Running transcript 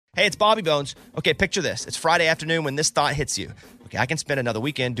Hey, it's Bobby Bones. Okay, picture this. It's Friday afternoon when this thought hits you. Okay, I can spend another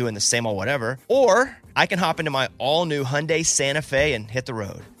weekend doing the same old whatever, or I can hop into my all-new Hyundai Santa Fe and hit the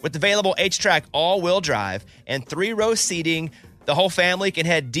road. With available H-Track all-wheel drive and 3-row seating, the whole family can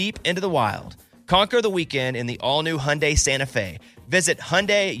head deep into the wild. Conquer the weekend in the all-new Hyundai Santa Fe. Visit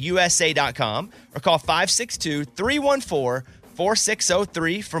HyundaiUSA.com or call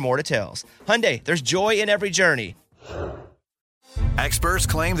 562-314-4603 for more details. Hyundai, there's joy in every journey. Experts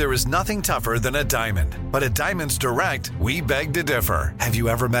claim there is nothing tougher than a diamond. But at Diamonds Direct, we beg to differ. Have you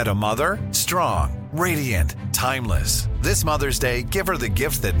ever met a mother? Strong, radiant, timeless. This Mother's Day, give her the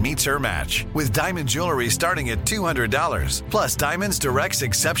gift that meets her match. With diamond jewelry starting at $200. Plus Diamonds Direct's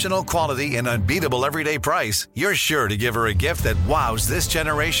exceptional quality and unbeatable everyday price, you're sure to give her a gift that wows this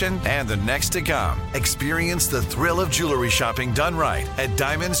generation and the next to come. Experience the thrill of jewelry shopping done right at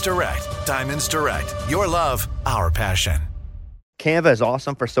Diamonds Direct. Diamonds Direct. Your love, our passion. Canva is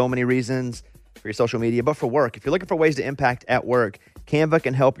awesome for so many reasons, for your social media, but for work. If you're looking for ways to impact at work, Canva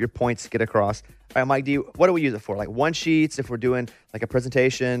can help your points get across. All right, Mike, what do we use it for? Like one-sheets, if we're doing like a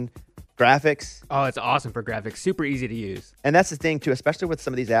presentation, graphics? Oh, it's awesome for graphics. Super easy to use. And that's the thing, too, especially with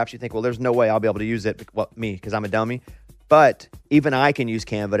some of these apps, you think, well, there's no way I'll be able to use it, well, me, because I'm a dummy. But even I can use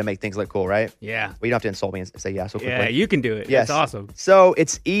Canva to make things look cool, right? Yeah. Well, you don't have to insult me and say yeah so quickly. Yeah, you can do it. Yes. It's awesome. So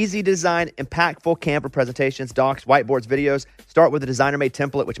it's easy design, impactful Canva presentations, docs, whiteboards, videos. Start with a designer-made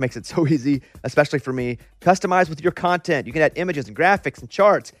template, which makes it so easy, especially for me. Customize with your content. You can add images and graphics and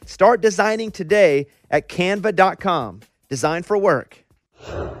charts. Start designing today at canva.com. Design for work.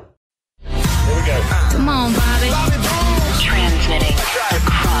 Here we go. Come on, Bobby. Transmitting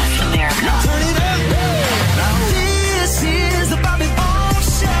across America. Turn it up. This is the Bobby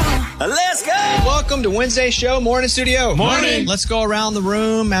Bones Show. Let's go. Welcome to Wednesday's show, Morning Studio. Morning. Let's go around the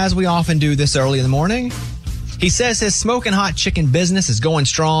room as we often do this early in the morning. He says his smoking hot chicken business is going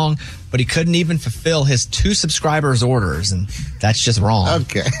strong, but he couldn't even fulfill his 2 subscribers' orders, and that's just wrong.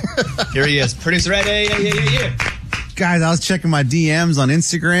 Okay. Here he is, producer Eddie. Yeah. Guys, I was checking my DMs on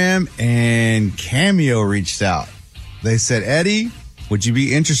Instagram, and Cameo reached out. They said, Eddie, would you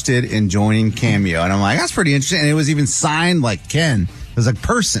be interested in joining Cameo? And I'm like, that's pretty interesting. And it was even signed like Ken. It was a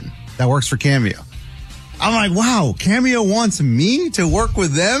person that works for Cameo. I'm like, wow, Cameo wants me to work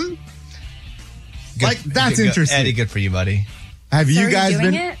with them? That's interesting. Eddie, good for you, buddy. Have So you are guys you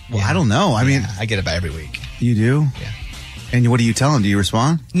doing been? it? Well, I don't know. I mean, I get it by every week. you do? Yeah. And what do you tell them? Do you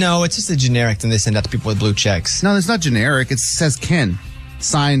respond? No, it's just a generic thing they send out to people with blue checks. No, it's not generic. It says Ken.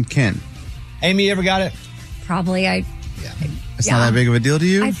 Signed Ken. Amy, you ever got it? Probably. It's not that big of a deal to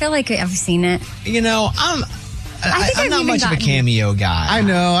you? I feel like I've seen it. You know, I'm think I've not even much of a gotten- Cameo guy. I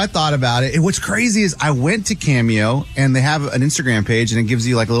know. I thought about it. And what's crazy is I went to Cameo and they have an Instagram page and it gives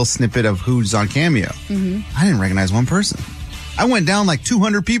you like a little snippet of who's on Cameo. Mm-hmm. I didn't recognize one person. I went down like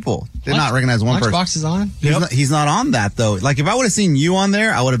 200 people. Did not recognize one person. Lunchbox is on? He's not on that though. Like if I would have seen you on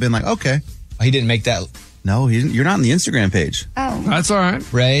there, I would have been like, okay. Oh, he didn't make that. No, he didn't. You're not on the Instagram page. Oh. That's all right.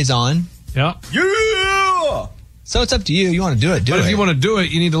 Ray's on. Yeah. Yeah. So it's up to you. You want to do it, do But it. if you want to do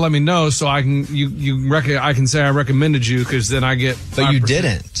it, you need to let me know so I can I can say I recommended you because then I get 5%. But you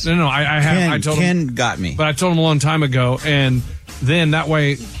didn't. No, I told him. Ken got me. But I told him a long time ago, and then that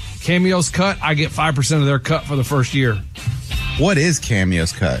way, Cameo's cut, I get 5% of their cut for the first year. What is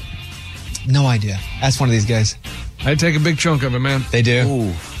Cameo's cut? No idea. Ask one of these guys. I take a big chunk of it, man. They do.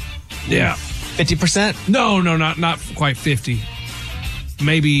 Ooh. Yeah. 50%? No, not quite 50.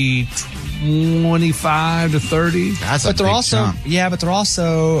 Maybe 25 to 30. That's But they're also but they're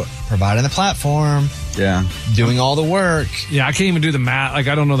also providing the platform, doing all the work. Yeah, I can't even do the math. Like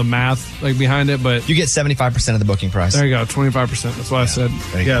I don't know the math behind it, but You get 75% of the booking price. there you go, 25%. That's what I said.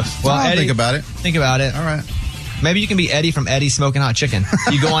 Yes. Well, I'll Eddie, think about it. Think about it. All right. Maybe you can be Eddie from Eddie Smoking Hot Chicken.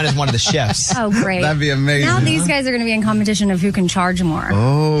 You go on as one of the chefs. Oh, great. That'd be amazing. Now these guys are going to be in competition of who can charge more.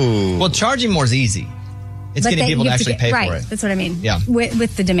 Oh. Well, charging more is easy. It's But getting people you to have actually pay right, for it. That's what I mean. Yeah.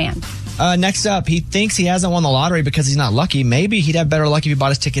 With the demand. Next up, he thinks he hasn't won the lottery because he's not lucky. Maybe he'd have better luck if he bought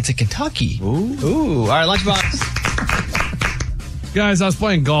his ticket to Kentucky. Ooh. All right, Lunchbox. Guys, I was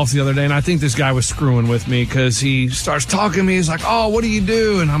playing golf the other day, and I think this guy was screwing with me because he starts talking to me. He's like, oh, what do you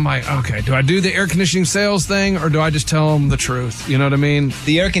do? And I'm like, okay, do I do the air conditioning sales thing or do I just tell them the truth? You know what I mean?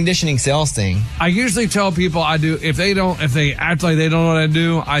 The air conditioning sales thing. I usually tell people I do. If they act like they don't know what I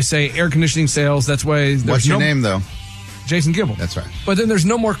do, I say air conditioning sales. That's why. What's your name, though? Jason Gibble. That's right. But then there's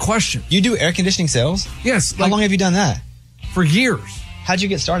no more question. You do air conditioning sales? Yes. How long have you done that? For years. How'd you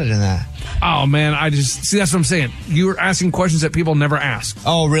get started in that? Oh, man, that's what I'm saying. You're asking questions that people never ask.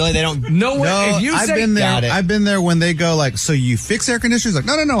 Oh, really? They don't? No way. No, If you I've say, been there. Got it. I've been there when they go like, so you fix air conditioners? Like,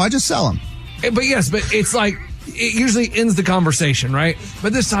 no, I just sell them. But yes, but it's like it usually ends the conversation, right?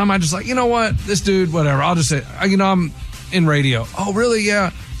 But this time I just like, you know what? This dude, whatever. I'll just say, I'm in radio. Oh, really?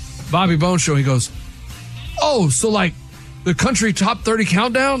 Yeah. Bobby Bones Show. He goes, oh, so like the country top 30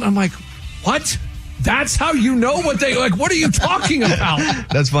 countdown? I'm like, what? That's how you know what they like. What are you talking about?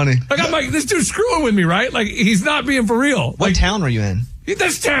 That's funny. Like, I'm like, this dude's screwing with me, right? Like, he's not being for real. What town were you in?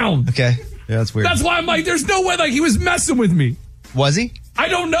 This town. Okay. Yeah, that's weird. That's why I'm like, there's no way. Like, he was messing with me. Was he? I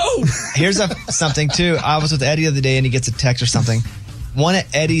don't know. Here's something, too. I was with Eddie the other day, and he gets a text or something. One of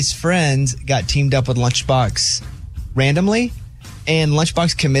Eddie's friends got teamed up with Lunchbox randomly, and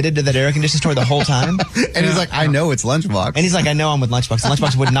Lunchbox committed to that air conditioning store the whole time. And he's like, I know it's Lunchbox. And he's like, I know I'm with Lunchbox. And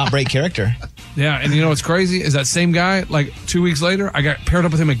Lunchbox would not break character. Yeah, and you know what's crazy is that same guy, like 2 weeks later, I got paired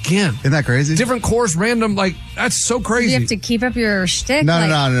up with him again. Isn't that crazy? Different course, random, like, that's so crazy. You have to keep up your shtick.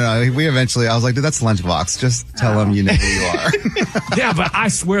 No. We eventually, I was like, dude, that's Lunchbox. Just tell him you know who you are. Yeah, but I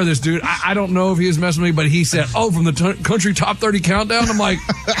swear this dude, I don't know if he was messing with me, but he said, oh, from the country top 30 countdown? I'm like,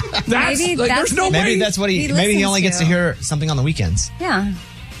 there's no way. Maybe that's what maybe he only gets to hear something on the weekends. Yeah.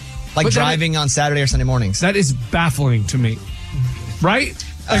 Like driving on Saturday or Sunday mornings. That is baffling to me. Right?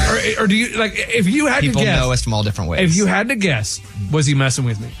 Like, or do you, like, if you had to guess. People know us from all different ways. If you had to guess, was he messing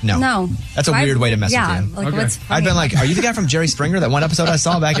with me? No. That's a weird way to mess with you. Like, what's funny? I've been like, are you the guy from Jerry Springer? That one episode I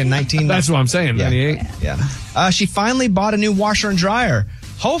saw back in 19... That's what I'm saying, 98. Yeah. She finally bought a new washer and dryer.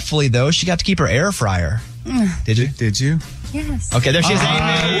 Hopefully, though, she got to keep her air fryer. Did you? Did you? Yes. Okay, there she is,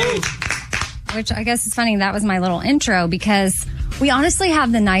 Amy. Which I guess is funny. That was my little intro because we honestly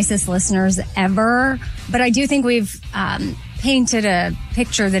have the nicest listeners ever. But I do think we've painted a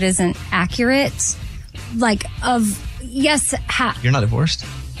picture that isn't accurate. Like, yes. You're not divorced?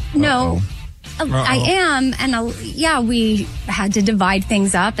 No. I am. And we had to divide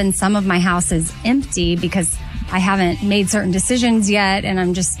things up. And some of my house is empty because I haven't made certain decisions yet. And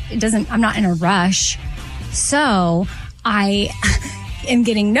I'm not in a rush. So I am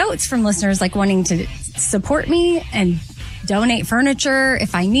getting notes from listeners like wanting to support me and donate furniture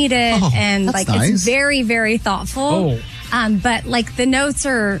if I need it. And like, nice. It's very, very thoughtful. But like the notes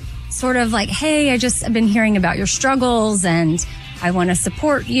are sort of like, hey, I've been hearing about your struggles and I want to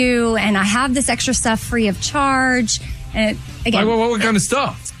support you. And I have this extra stuff free of charge. And again, what kind of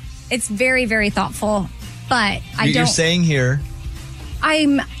stuff? It's very, very thoughtful. But You're saying here,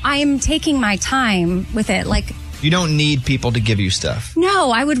 I'm taking my time with it. Like, you don't need people to give you stuff. No,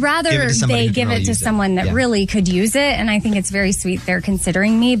 I would rather they give it to someone that really could use it. And I think it's very sweet they're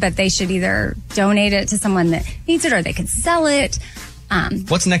considering me, but they should either donate it to someone that needs it or they could sell it.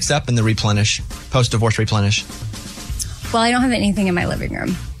 What's next up in the replenish, post-divorce replenish? Well, I don't have anything in my living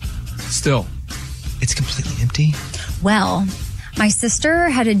room. Still. It's completely empty? Well, my sister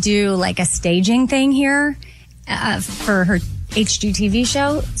had to do like a staging thing here for her HGTV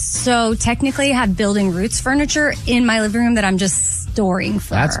show. So technically I have Building Roots furniture in my living room that I'm just storing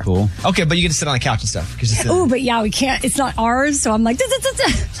for That's her. cool. Okay, but you get to sit on the couch and stuff. But yeah, we can't. It's not ours. So I'm like,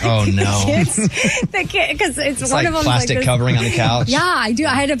 oh no. Because it's one like of them. Plastic like covering on the couch. Yeah, I do.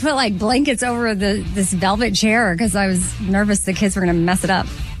 I had to put like blankets over this velvet chair because I was nervous the kids were going to mess it up.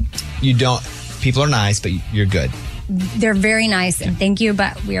 You don't. People are nice, but you're good. They're very nice, and thank you,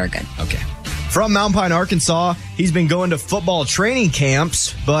 but we are good. Okay. From Mountain Pine, Arkansas, he's been going to football training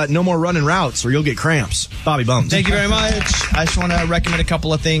camps, but no more running routes or you'll get cramps. Bobby Bums. Thank you very much. I just want to recommend a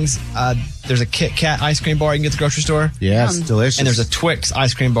couple of things. There's a Kit Kat ice cream bar you can get at the grocery store. Yes, delicious. And there's a Twix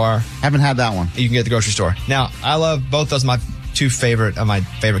ice cream bar. Haven't had that one. You can get at the grocery store. Now, I love both those. My two favorite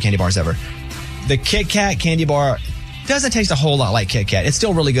candy bars ever. The Kit Kat candy bar doesn't taste a whole lot like Kit Kat. It's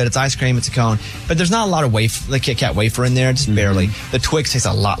still really good. It's ice cream. It's a cone. But there's not a lot of the Kit Kat wafer in there. Just barely. The Twix tastes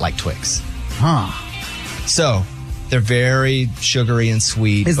a lot like Twix. Huh. So, they're very sugary and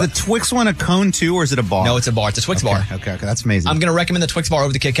sweet. Is the Twix one a cone too, or is it a bar? No, it's a bar. It's a Twix bar. Okay, that's amazing. I'm going to recommend the Twix bar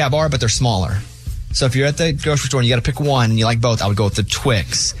over the Kit Kat bar, but they're smaller. So if you're at the grocery store and you got to pick one and you like both, I would go with the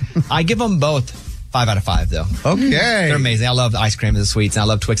Twix. I give them both 5 out of 5, though. Okay. They're amazing. I love the ice cream and the sweets, and I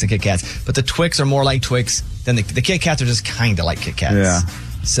love Twix and Kit Kats. But the Twix are more like Twix than the Kit Kats are just kind of like Kit Kats. Yeah.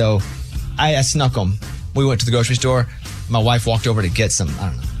 So I snuck them. We went to the grocery store. My wife walked over to get some, I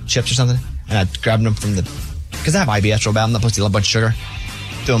don't know, chips or something. And I grabbed them from because I have IBS real bad. I'm not supposed to eat a bunch of sugar.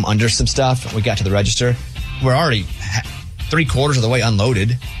 Threw them under some stuff. We got to the register. We're already 3/4 of the way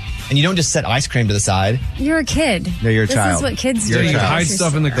unloaded. And you don't just set ice cream to the side. You're a kid. Yeah, you're a this child. This is what kids do. You hide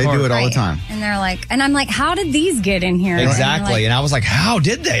stuff in the car. They do it all the time. And they're like, and I'm like, how did these get in here? Exactly. And I was like, how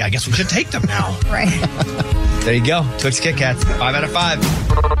did they? I guess we should take them now. Right. There you go. Twix Kit Kats. 5 out of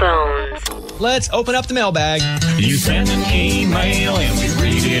 5. let's open up the mailbag. You send an email and we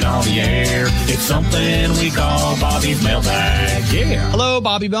read it on the air. It's something we call Bobby's Mailbag. Yeah. Hello,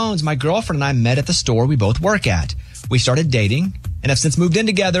 Bobby Bones. My girlfriend and I met at the store we both work at. We started dating and have since moved in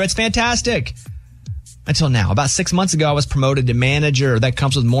together. It's fantastic. Until now. About 6 months ago, I was promoted to manager. That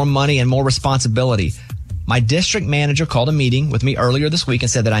comes with more money and more responsibility. My district manager called a meeting with me earlier this week and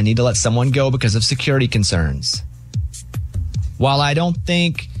said that I need to let someone go because of security concerns. While I don't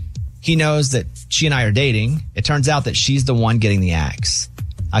think he knows that she and I are dating, it turns out that she's the one getting the axe.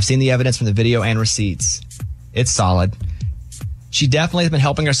 I've seen the evidence from the video and receipts. It's solid. She definitely has been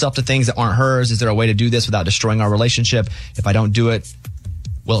helping herself to things that aren't hers. Is there a way to do this without destroying our relationship? If I don't do it,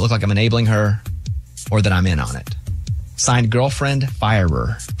 will it look like I'm enabling her or that I'm in on it? Signed, Girlfriend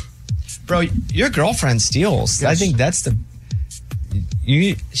Firer. Bro, your girlfriend steals. Yes. I think that's the...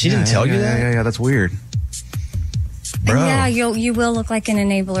 She didn't tell you that? Yeah, that's weird. Bro. Yeah, you will look like an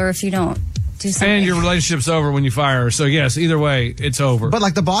enabler if you don't do something. And your relationship's over when you fire her. So, yes, either way, it's over. But,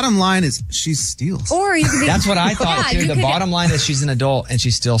 like, the bottom line is she steals. Or you could be... That's what I thought, too. The bottom line is she's an adult and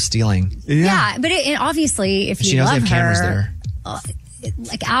she's still stealing. Yeah, but it obviously, if you love her... She knows they have cameras there.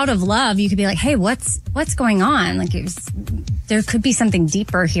 Like, out of love, you could be like, hey, what's going on? Like, there could be something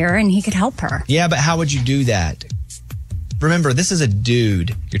deeper here, and he could help her. Yeah, but how would you do that? Remember, this is a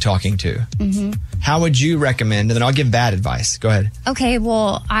dude you're talking to. Mm-hmm. How would you recommend? And then I'll give bad advice. Go ahead. Okay,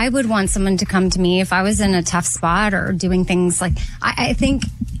 well, I would want someone to come to me if I was in a tough spot or doing things like... I think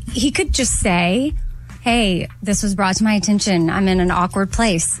he could just say, hey, this was brought to my attention. I'm in an awkward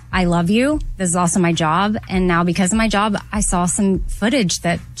place. I love you. This is also my job. And now because of my job, I saw some footage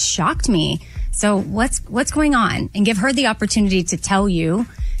that shocked me. So what's going on? And give her the opportunity to tell you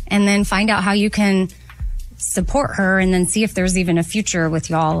and then find out how you can support her and then see if there's even a future with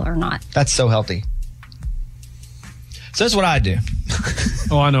y'all or not. That's so healthy. So that's what I do.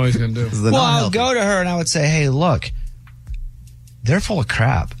 Oh, I know what he's going to do. Well, I'll go to her and I would say, hey, look, they're full of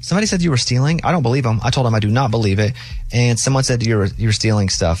crap. Somebody said you were stealing. I don't believe them. I told them I do not believe it. And someone said you were stealing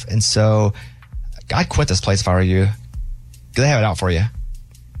stuff. And so I'd quit this place if I were you. They have it out for you.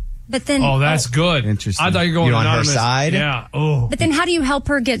 But then, oh, that's good. Interesting. I thought you were going You're on anonymous. her side? Yeah. Oh. But then how do you help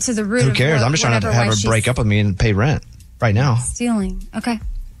her get to the root? Who cares? I'm just trying to have her break up with me and pay rent right now. Stealing. Okay.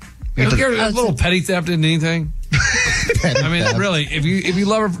 A little petty theft isn't anything. I mean, really, if you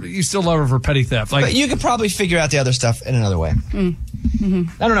love her, you still love her for petty theft. Like, but you could probably figure out the other stuff in another way.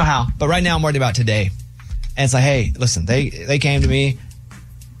 Mm-hmm. I don't know how, but right now I'm worried about today. And it's like, hey, listen, they came to me.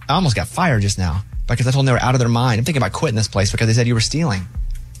 I almost got fired just now because I told them they were out of their mind. I'm thinking about quitting this place because they said you were stealing.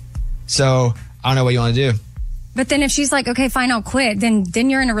 So I don't know what you want to do. But then if she's like, okay, fine, I'll quit, then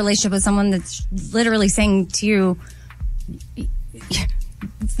you're in a relationship with someone that's literally saying to you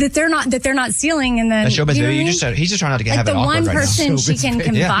that they're not stealing, and then showbiz you know baby, what I mean? he's just trying not to like have it awkward right now. the one person she can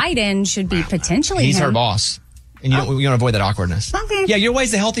confide Yeah. in should be potentially He's him. her boss, and you don't avoid that awkwardness. Okay. Yeah, your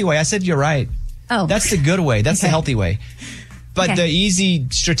way's the healthy way. I said you're right. Oh, that's the good way. That's the healthy way. But the easy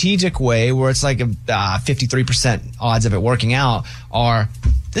strategic way, where it's like a 53% odds of it working out, are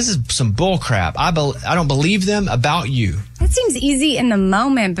this is some bull crap. I don't believe them about you. That seems easy in the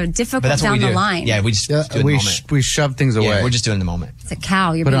moment, but difficult down the line. Yeah, we just do it in the moment. We shove things away. Yeah, we're just doing it in the moment. It's a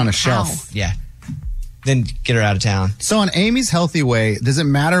cow. You're put it being on a cow. shelf. Yeah. Then get her out of town. So in Amy's healthy way, does it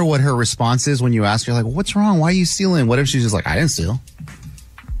matter what her response is when you ask her, like, what's wrong? Why are you stealing? What if she's just like, I didn't steal?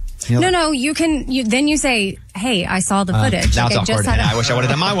 You know, No, you can. Then you say, "Hey, I saw the footage." Now Like, it's awkward, and I wish I would have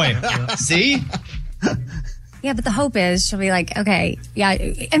done my way. See? Yeah, but the hope is she'll be like, "Okay, yeah."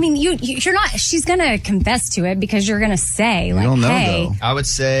 I mean, you're not. She's gonna confess to it because you're gonna say, like, don't know, "Hey." though. I would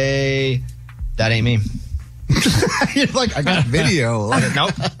say that ain't me. You're like, I got video. Like,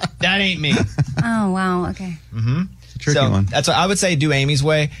 Nope, that ain't me. Oh wow. Okay. Mm-hmm. Tricky so one. that's what I would say. Do Amy's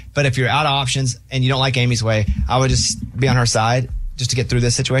way. But if you're out of options and you don't like Amy's way, I would just be on her side just to get through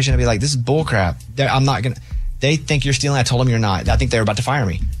this situation and be like, this is bull crap. I'm not gonna. They think you're stealing. I told them you're not. I think they're about to fire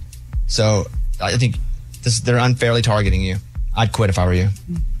me. So I think they're unfairly targeting you. I'd quit if I were you.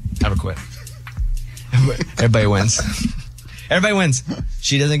 Never quit. Everybody wins. Everybody wins.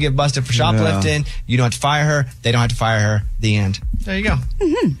 She doesn't get busted for shoplifting. You don't have to fire her. They don't have to fire her. The end. There you go.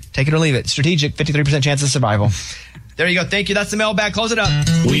 Mm-hmm. Take it or leave it. Strategic, 53% chance of survival. There you go. Thank you. That's the mailbag. Close it up.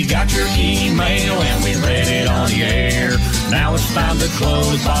 We got your email and we read it on the air. Now it's time to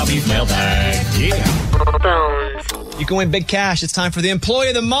close Bobby's mailbag. Yeah. Bones. You can win big cash. It's time for the Employee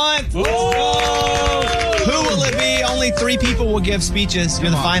of the Month. Whoa! Who will it be? Only 3 people will give speeches.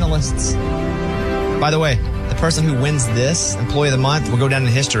 You're the finalists. By the way, the person who wins this Employee of the Month will go down in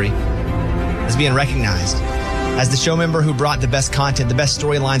history as being recognized as the show member who brought the best content, the best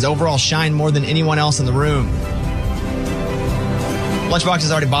storylines, overall shine more than anyone else in the room. Lunchbox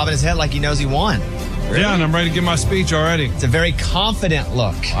is already bobbing his head like he knows he won. Yeah, and I'm ready to give my speech already. It's a very confident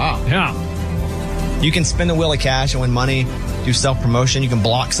look. Wow. Yeah. You can spin the wheel of cash and win money, do self-promotion. You can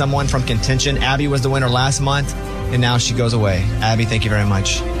block someone from contention. Abby was the winner last month, and now she goes away. Abby, thank you very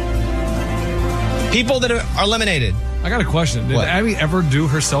much. People that are eliminated. I got a question. Did What? Abby ever do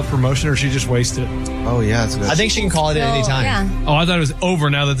her self-promotion, or she just wasted it? Oh, yeah, that's good. I think she can call it at any time. Yeah. Oh, I thought it was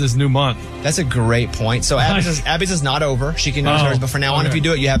over now that this new month. That's a great point. So Abby's is not over. She can use hers, but for now on, okay. if you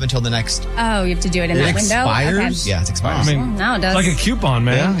do it, you have until the next. Oh, you have to do it in that window? expires? Okay. Yeah, it's expired. I mean, No, it does. like a coupon,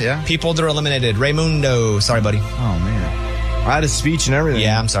 man. Yeah. People that are eliminated. Raymundo. Sorry, buddy. Oh, man. I had a speech and everything.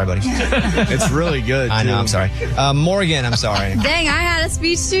 Yeah, I'm sorry, buddy. It's really good. I know, too. I'm sorry. Morgan, I'm sorry. Dang, I had a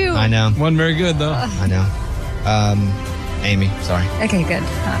speech too. I know. Wasn't very good, though. I know. Amy, sorry. Okay, good.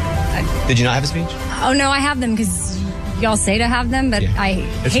 Did you not have a speech? Oh, no, I have them because y'all say to have them, but Yeah. I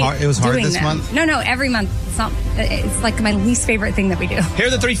It's hate hard- it was hard doing this them. month? No, every month. It's like my least favorite thing that we do. Here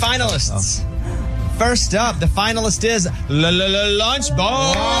are the 3 finalists. First up, the finalist is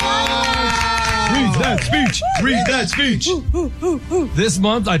Lunchbox. Read that speech. Read that speech. This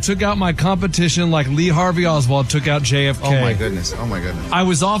month, I took out my competition like Lee Harvey Oswald took out JFK. Oh, my goodness. Oh, my goodness. I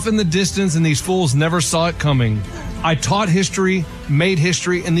was off in the distance, and these fools never saw it coming. I taught history, made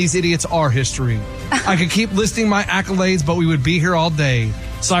history, and these idiots are history. I could keep listing my accolades, but we would be here all day.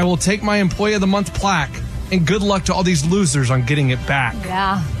 So I will take my Employee of the Month plaque, and good luck to all these losers on getting it back.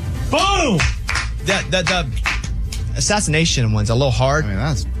 Yeah. Boom! The assassination one's a little hard, I mean,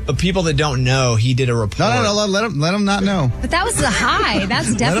 that's... but people that don't know, he did a report. No. Let him not know. But that was a high.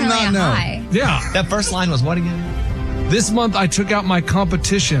 That's definitely not a know. high. Yeah. That first line was what again? This month, I took out my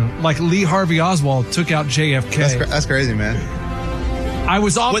competition like Lee Harvey Oswald took out JFK. That's crazy, man. I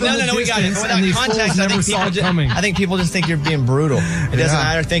was off Well, in the we got it. distance, Without and these context, fools never saw it coming. I think people just think you're being brutal. It doesn't Yeah.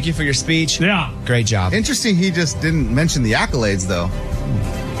 matter. Thank you for your speech. Yeah. Great job. Interesting he just didn't mention the accolades, though.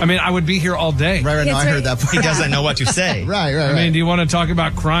 I mean, I would be here all day. Right, no, It's I heard that part. He doesn't know what to say. Right. I mean, do you want to talk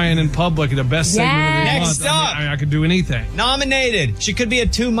about crying in public? The best segment of the Yes. month. Next up. I mean, I could do anything. Nominated. She could be a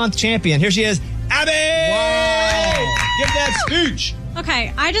 2-month champion. Here she is, Abby! Wow. Give that speech.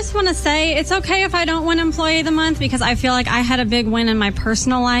 Okay, I just want to say it's okay if I don't win Employee of the Month because I feel like I had a big win in my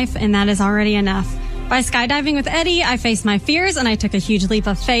personal life, and that is already enough. By skydiving with Eddie, I faced my fears and I took a huge leap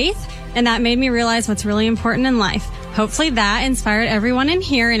of faith, and that made me realize what's really important in life. Hopefully that inspired everyone in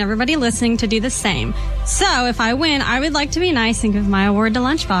here and everybody listening to do the same. So if I win, I would like to be nice and give my award to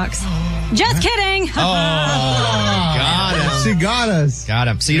Lunchbox. Just kidding. Got him. She got us. Got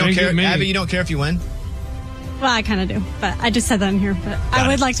him. So you You don't ain't care, get me. Abby, you don't care if you win? Well, I kind of do, but I just said that in here, but I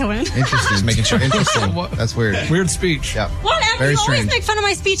would like to win. Interesting. Just making sure. Interesting. That's weird. Weird speech. Yeah. Whatever. Very You always strange. make fun of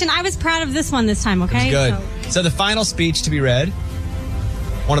my speech, and I was proud of this one this time, okay? Good. So- So the final speech to be read,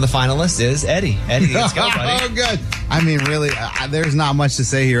 one of the finalists is Eddie. Eddie, let's go, buddy. Oh, good. I mean, really, there's not much to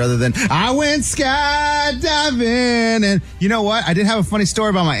say here other than I went skydiving. And you know what? I did have a funny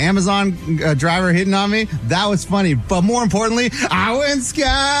story about my Amazon driver hitting on me. That was funny. But more importantly, I went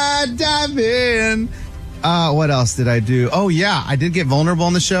skydiving. What else did I do? Oh, yeah. I did get vulnerable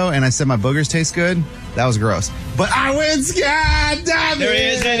on the show, and I said my boogers taste good. That was gross. But I went skydiving. There he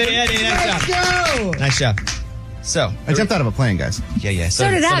is, Eddie. Let's go. Nice job. So, I jumped out of a plane, guys, yeah. So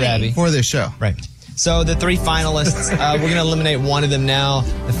did Abby. for this show. Right. So the 3 finalists, we're going to eliminate one of them now.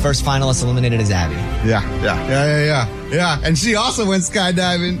 The first finalist eliminated is Abby. Yeah. And she also went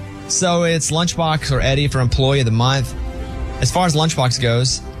skydiving. So it's Lunchbox or Eddie for Employee of the Month. As far as Lunchbox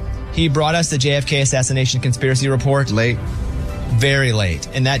goes, he brought us the JFK assassination conspiracy report. Late. Very late.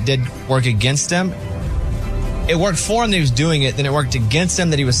 And that did work against him. It worked for him that he was doing it, then it worked against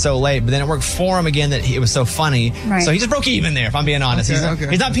him that he was so late, but then it worked for him again that it was so funny. Right. So he just broke even there, if I'm being honest. Okay.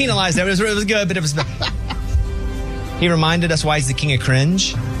 He's not penalized there. It was good, but it was... He reminded us why he's the king of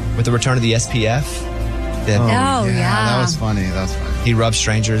cringe with the return of the SPF. Oh, yeah. That was funny. He rubbed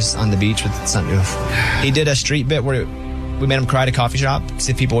strangers on the beach with sun. He did a street bit where we made him cry at a coffee shop to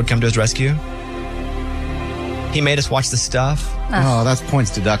see if people would come to his rescue. He made us watch The Stuff. Oh, that's points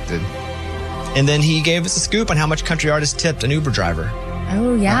deducted. And then he gave us a scoop on how much country artists tipped an Uber driver.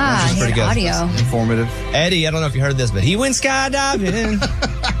 Oh, yeah. Which is pretty good. Audio. Informative. Eddie, I don't know if you heard this, but he went skydiving.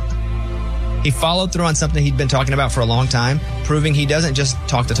 He followed through on something he'd been talking about for a long time, proving he doesn't just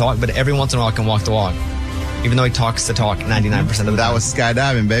talk the talk, but every once in a while can walk the walk. Even though he talks the talk 99% of the time. That was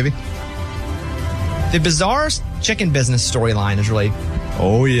skydiving, baby. The bizarre chicken business storyline is really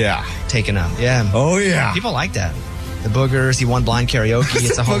Oh, yeah. taken up. Yeah. Oh, yeah. People like that. The boogers, he won blind karaoke.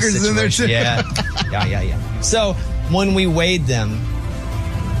 It's a whole Boogers situation. in there too. Yeah. So when we weighed them,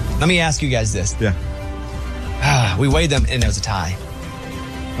 let me ask you guys this. Yeah. We weighed them and it was a tie.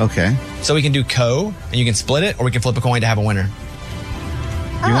 Okay. So we can do and you can split it, or we can flip a coin to have a winner.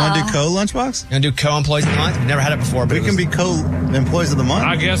 You want to do co-lunchbox? You want to do co-employees of the month? We've never had it before. But we can be co-employees of the month?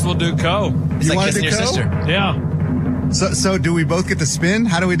 I guess we'll do co. It's you like want to kissing do your co? sister. Yeah. So do we both get to spin?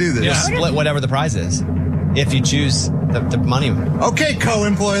 How do we do this? Yeah. Split whatever the prize is. If you choose the money. Okay,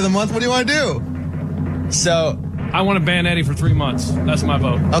 co-employee of the month. What do you want to do? So I want to ban Eddie for 3 months. That's my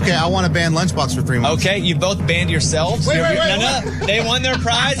vote. Okay, I want to ban Lunchbox for 3 months. Okay, you both banned yourselves. Wait, No. They won their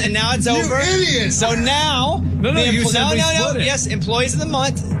prize, and now it's over. Idiot! So now, you said we split it. Yes, employees of the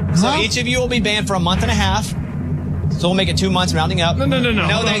month. So each of you will be banned for a month and a half. So we'll make it 2 months, rounding up. No.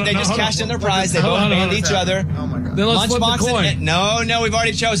 They just cashed in their prize. They both banned each other. Oh my God. Then let's flip the coin. No, we've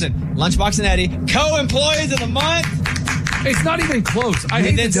already chosen. Lunchbox and Eddie, co-employees of the month. It's not even close. I hate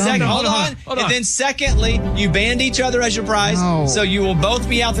And then the hold on. And then secondly, you banned each other as your prize. No. So you will both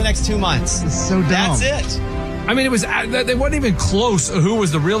be out the next 2 months. It's so dumb. That's it. I mean, they weren't even close. Who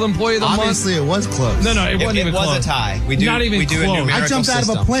was the real employee of the Obviously, it was close. month? No, it wasn't even It was close. a tie. We do Not even we do a close. numerical I jumped out of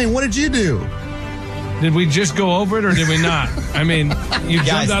system. a plane. What did you do? Did we just go over it or did we not? I mean, you Guys,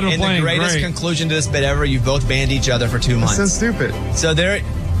 jumped out of a in plane. the greatest Great. conclusion to this bit ever, you both banned each other for 2 months. So stupid. So there,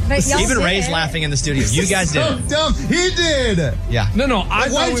 But y'all even did Ray's it. laughing in the studio. You guys did So it. dumb. He did. Yeah. No.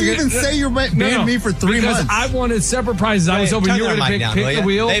 Why did you even say you banned me for 3 because months? I wanted separate prizes. I was hoping Turn you were their going mic to down, pick will the ya?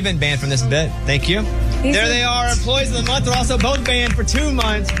 wheel. They've been banned from this bit. Thank you. There they are, employees of the month. They're also both banned for 2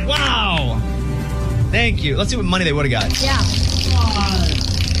 months. Wow. Thank you. Let's see what money they would have got. Yeah.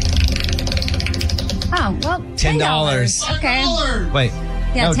 Oh, well, $10. Okay. Wait.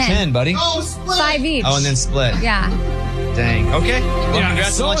 Yeah, no, 10. 10, buddy. Oh, split. 5 each. Oh, and then split. Yeah. Dang. Okay. Well, Yeah, congrats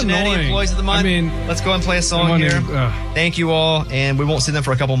it's to so Lunch and Eddie, annoying. employees of the month. I mean, let's go and play a song money- here. Thank you all, and we won't see them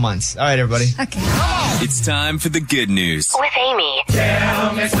for a couple months. All right, everybody. Okay. It's time for the good news. With Amy.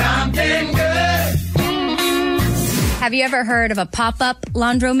 Tell me something good. Have you ever heard of a pop-up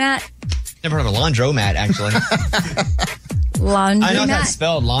laundromat? Never heard of a laundromat, actually. Laundromat. I know that's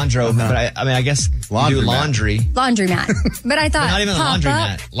spelled laundro, but I guess you do Laundromat. laundry. Laundromat. But I thought But not even a pop-up.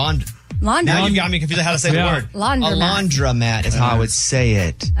 laundromat. Laundry. Now you've got me confused on how to say the word. Laundromat. A laundromat is how I would say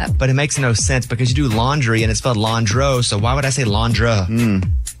it. Oh. But it makes no sense because you do laundry and it's spelled laundro, so why would I say laundra?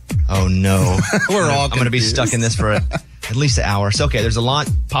 Oh, no. We're all I'm going to be confused. stuck in this for at least an hour. So, okay, there's a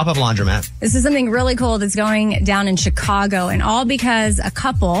pop-up laundromat. This is something really cool that's going down in Chicago, and all because a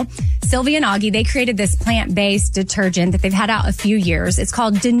couple, Sylvia and Augie, they created this plant-based detergent that they've had out a few years. It's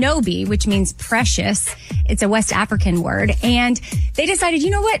called Denobi, which means precious. It's a West African word. And they decided, you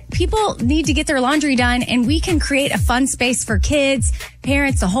know what? People need to get their laundry done, and we can create a fun space for kids,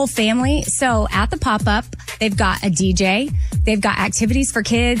 parents, the whole family. So at the pop-up, they've got a DJ. They've got activities for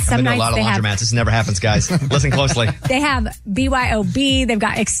kids. I've Some been to a nights lot of they have laundromats. This never happens, guys. Listen closely. they have BYOB. They've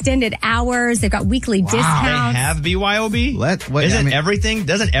got extended hours. They've got weekly discounts. They have BYOB? Wait,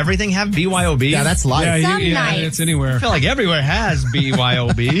 Doesn't everything have BYOB? Yeah, that's life. Some nights. it's anywhere. I feel like everywhere has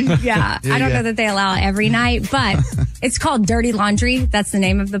BYOB. Yeah, I don't know that they allow it every night, but it's called Dirty Laundry. That's the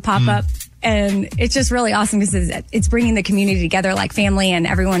name of the pop-up. And it's just really awesome because it's bringing the community together like family, and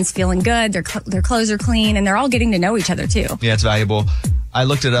everyone's feeling good. Their clothes are clean, and they're all getting to know each other too. Yeah, it's valuable. I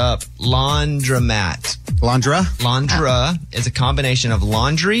looked it up. Laundromat. Laundra? Laundra is a combination of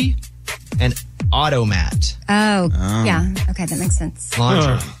laundry and automat. Oh, yeah. Okay, that makes sense.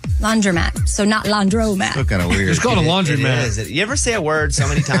 Laundry. Laundromat. So not laundromat. Still kind of weird. It's called a It laundromat. is. You ever say a word so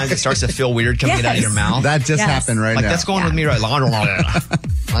many times it starts to feel weird coming out of your Yes. mouth? That just Yes. happened right Like now. that's going with me, right?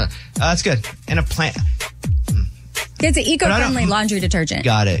 That's good. And a plant. It's an eco-friendly don't- laundry detergent.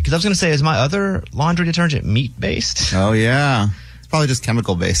 Got it. Because I was going to say, is my other laundry detergent meat based? Oh, yeah. It's probably just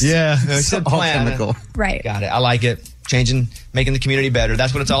chemical based. Yeah. It's all chemical. Right. Got it. I like it. Changing, making the community better.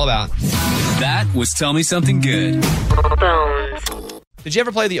 That's what it's all about. That was Tell Me Something Good. Did you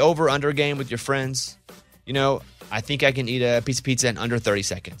ever play the over-under game with your friends? You know, I think I can eat a piece of pizza in under 30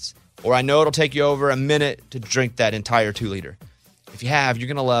 seconds. Or I know it'll take you over a minute to drink that entire 2-liter. If you have, you're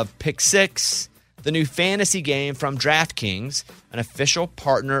going to love Pick 6, the new fantasy game from DraftKings, an official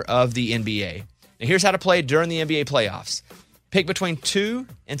partner of the NBA. Now, here's how to play during the NBA playoffs. Pick between 2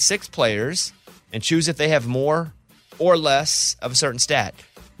 and 6 players and choose if they have more or less of a certain stat.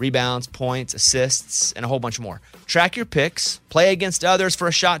 Rebounds, points, assists, and a whole bunch more. Track your picks, play against others for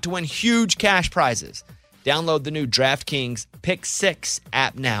a shot to win huge cash prizes. Download the new DraftKings Pick 6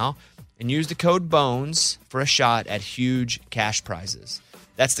 app now and use the code BONES for a shot at huge cash prizes.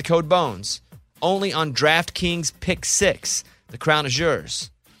 That's the code BONES. Only on DraftKings Pick 6. The crown is yours.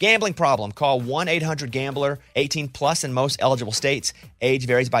 Gambling problem? Call 1-800-GAMBLER. 18 plus in most eligible states. Age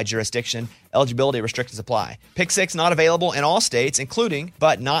varies by jurisdiction. Eligibility restrictions apply. Pick Six not available in all states, including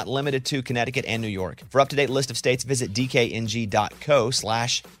but not limited to Connecticut and New York. For up-to-date list of states, visit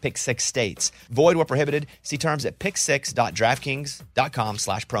dkng.co/pick6states. Void where prohibited. See terms at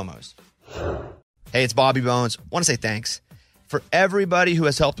pick6.draftkings.com/promos. Hey, it's Bobby Bones. Want to say thanks for everybody who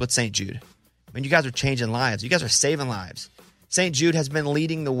has helped with St. Jude. I mean, you guys are changing lives. You guys are saving lives. St. Jude has been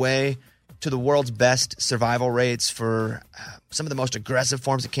leading the way to the world's best survival rates for some of the most aggressive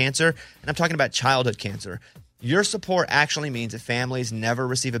forms of cancer, and I'm talking about childhood cancer. Your support actually means that families never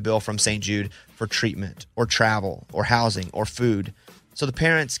receive a bill from St. Jude for treatment or travel or housing or food, so the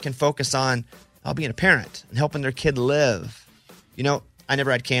parents can focus on being a parent and helping their kid live. You know, I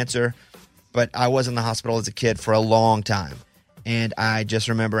never had cancer, but I was in the hospital as a kid for a long time, and I just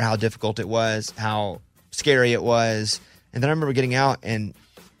remember how difficult it was, how scary it was. And then I remember getting out and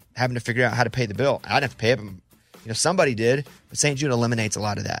having to figure out how to pay the bill. I didn't have to pay it, but somebody did. But St. Jude eliminates a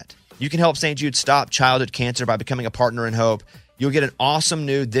lot of that. You can help St. Jude stop childhood cancer by becoming a partner in hope. You'll get an awesome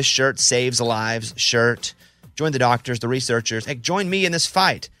new This Shirt Saves Lives shirt. Join the doctors, the researchers. Hey, join me in this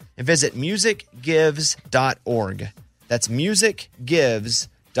fight and visit musicgives.org. That's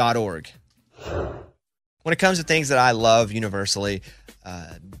musicgives.org. When it comes to things that I love universally,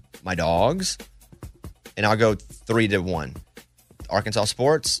 my dogs, and I'll go 3 to 1. Arkansas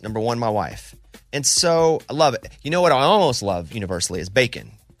sports, number 1, my wife. And so I love it. You know what I almost love universally is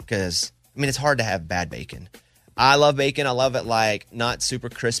bacon. Because, it's hard to have bad bacon. I love bacon. I love it not super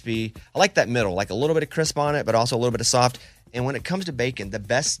crispy. I like that middle, a little bit of crisp on it, but also a little bit of soft. And when it comes to bacon, the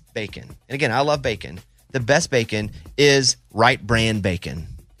best bacon, and again, I love bacon. The best bacon is Right Brand bacon.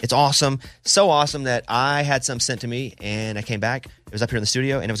 It's awesome. So awesome that I had some sent to me and I came back. It was up here in the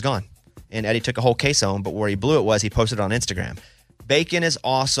studio and it was gone. And Eddie took a whole case home, but where he blew it was he posted it on Instagram. Bacon is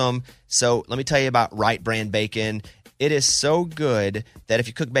awesome. So let me tell you about Right Brand bacon. It is so good that if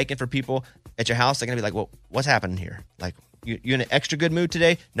you cook bacon for people at your house, they're going to be like, well, what's happening here? You in an extra good mood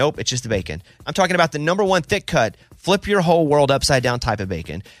today? Nope, it's just the bacon. I'm talking about the number 1 thick cut, flip your whole world upside down type of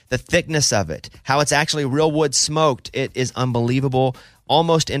bacon. The thickness of it, how it's actually real wood smoked, it is unbelievable.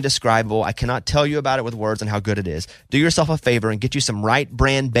 Almost indescribable. I cannot tell you about it with words and how good it is. Do yourself a favor and get you some Right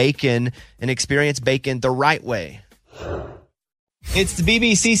Brand bacon and experience bacon the right way. It's the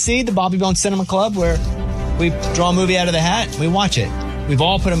BBCC, the Bobby Bones Cinema Club, where we draw a movie out of the hat and we watch it. We've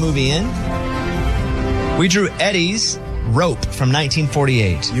all put a movie in. We drew Eddie's Rope from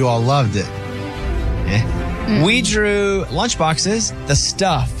 1948. You all loved it. We drew Lunchbox's The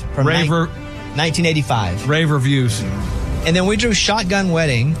Stuff from 1985. Rave reviews. And then we drew Shotgun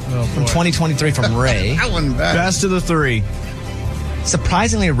Wedding from 2023 from Ray. That wasn't bad. Best of the 3.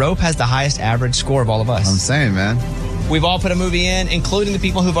 Surprisingly, Rope has the highest average score of all of us. I'm saying, man. We've all put a movie in, including the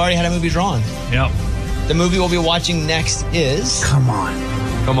people who've already had a movie drawn. Yep. The movie we'll be watching next is... Come on,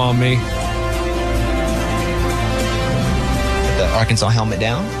 me. Put the Arkansas helmet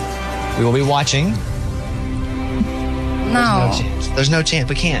down. We will be watching... No. There's no chance.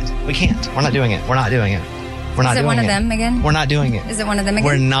 We can't. We're not doing it. Is it one of them again? We're not doing it. Is it one of them again?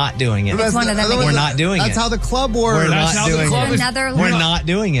 We're not doing it. It's one of them again. We're not doing it. That's how the club works. We're not doing it. We're not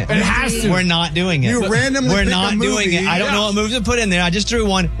doing it. It has to. We're not doing it. You randomly We're pick not a movie. doing it. I don't know what moves to put in there. I just drew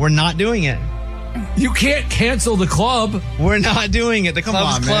one. We're not doing it. You can't cancel the club. We're not doing it. The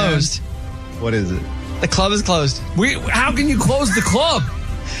club is closed. What is it? The club is closed. How can you close the club?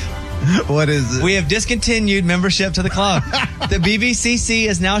 What is it? We have discontinued membership to the club. The BBCC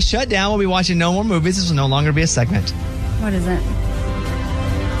is now shut down. We'll be watching no more movies. This will no longer be a segment. What is it?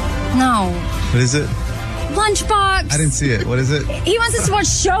 No. What is it? Lunchbox. I didn't see it. What is it? He wants us to watch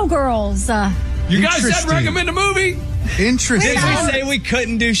Showgirls. You guys said Interesting. recommend a movie. Interesting. Did we say we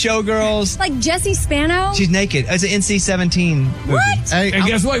couldn't do Showgirls? Like Jessie Spano? She's naked. It's an NC-17 movie. What? Hey, And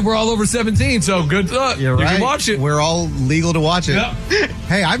guess what? We're all over 17, so good luck. You're right. You can watch it. We're all legal to watch it. Yeah.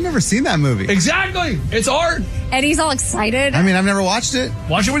 Hey, I've never seen that movie. Exactly. It's art. Eddie's all excited. I mean, I've never watched it.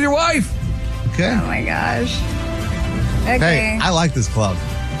 Watch it with your wife. Okay. Oh my gosh. Okay. Hey, I like this club.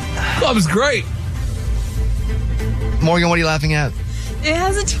 Club is great. Morgan, what are you laughing at? It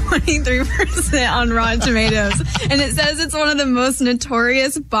has a 23% on Rotten Tomatoes, and it says it's one of the most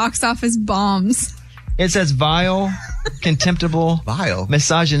notorious box office bombs. It says vile, contemptible, Vile.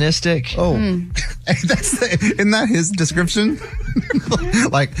 misogynistic. Oh, Hey, isn't that his description?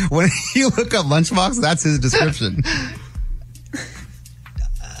 Like when you look up Lunchbox, that's his description.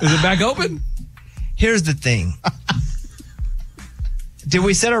 Is it back open? Here's the thing. Did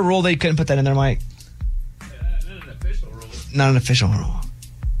we set a rule that you couldn't put that in there, Mike? Not an official rule.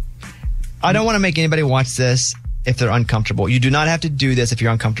 I don't want to make anybody watch this if they're uncomfortable. You do not have to do this if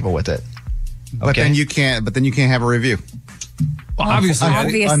you're uncomfortable with it. But then you can't have a review. Well,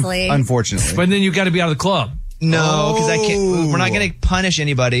 obviously. Unfortunately. But then you got to be out of the club. No, because I can't. We're not going to punish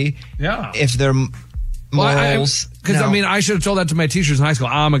anybody. Yeah. If they're morals. Because I should have told that to my teachers in high school.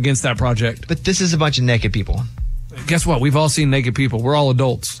 I'm against that project. But this is a bunch of naked people. Guess what? We've all seen naked people. We're all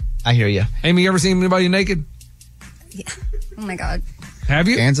adults. I hear you. Amy, you ever seen anybody naked? Yeah. Oh my God. Have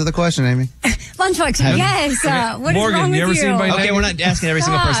you? Answer the question, Amy. Lunchbox, yes. What Morgan, is wrong with you ever seen anybody Okay, we're not asking every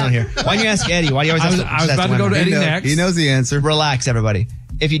single person on here. Why don't you ask Eddie? Why do you always ask I was about to go to Eddie next. He knows the answer. Relax, everybody.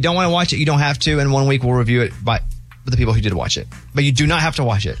 If you don't want to watch it, you don't have to. In 1 week, we'll review it with the people who did watch it. But you do not have to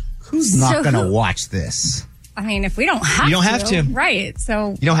watch it. Who's not going to watch this? I mean, if we don't have to. You don't have to. Right. So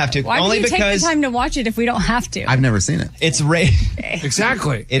you don't have to. Why Only would you take because the time to watch it if we don't have to? I've never seen it. It's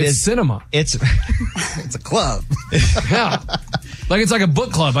Exactly. It's cinema. It's a club. Yeah. Like it's like a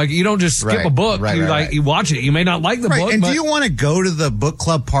book club. Like you don't just skip a book. You watch it. You may not like the book. And do you want to go to the book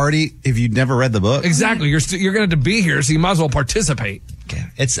club party if you've never read the book? Exactly. You're going to be here, so you might as well participate. Okay.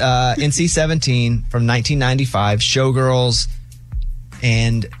 It's NC-17 from 1995. Showgirls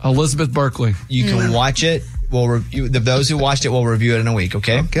and Elizabeth Berkley. You can watch it. We'll review. Those who watched it will review it in a week.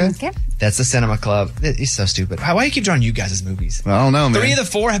 Okay. Okay. That's the Cinema Club. It's so stupid. Why do you keep drawing you guys' movies? I don't know, man. 3 of the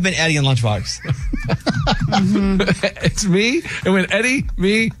 4 have been Eddie and Lunchbox. It's me. It went Eddie,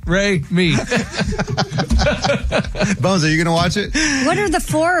 me, Ray, me. Bones, are you going to watch it? What are the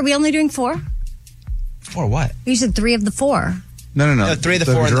 4? Are we only doing 4? 4 what? You said 3 of the 4. No. 3 of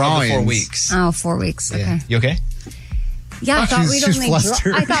the 4 in the 4 weeks. Oh, 4 weeks. Okay. Yeah. You okay? Yeah, I thought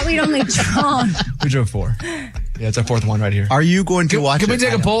we'd only drawn. We drove 4. Yeah, it's our 4th one right here. Are you going to watch it? Can we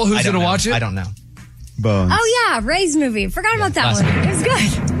take a poll? Who's going to watch it? I don't know. Bones. Oh, yeah, Ray's movie. Forgot about that one. It was good.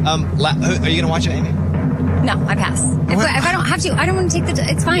 Are you going to watch it, Amy? No, I pass. If I don't have to, I don't want to take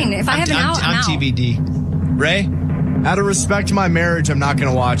the. It's fine. If I have an out, I'm out. TBD. Ray? Out of respect to my marriage, I'm not going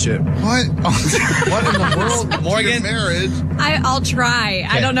to watch it. What? What in the world? Morgan? Marriage. I'll try.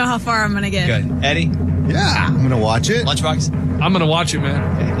 I don't know how far I'm going to get. Good. Eddie? Yeah, I'm going to watch it. Lunchbox? I'm going to watch it, man.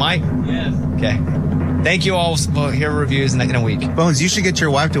 Okay. Mike? Yes. Okay. Thank you all. We'll hear reviews in a week. Bones, you should get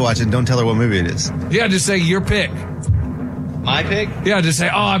your wife to watch it and don't tell her what movie it is. Yeah, just say your pick. My pick? Yeah, just say,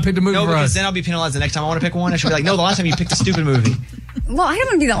 I picked a movie for us. No, because then I'll be penalized the next time I want to pick one. I should be like, no, the last time you picked a stupid movie. Well, I don't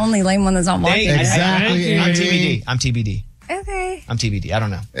want to be the only lame one that's not watching. Exactly. I'm TBD. I'm TBD. Okay. I'm TBD. I don't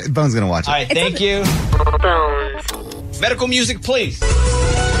know. Bones going to watch it. All right, thank you. Medical music, please.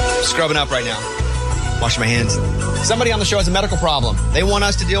 Scrubbing up right now. Washing my hands. Somebody on the show has a medical problem. They want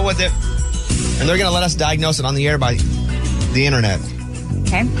us to deal with it, and they're going to let us diagnose it on the air by the internet.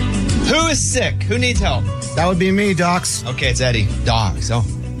 Okay. Who is sick? Who needs help? That would be me, docs. Okay, it's Eddie. Docs. Oh.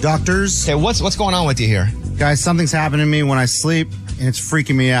 Doctors. Okay, what's going on with you here? Guys, something's happening to me when I sleep, and it's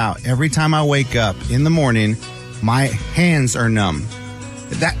freaking me out. Every time I wake up in the morning, my hands are numb.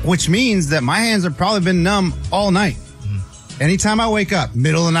 Which means that my hands have probably been numb all night. Anytime I wake up,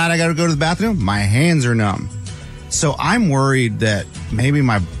 middle of the night, I got to go to the bathroom, my hands are numb. So I'm worried that maybe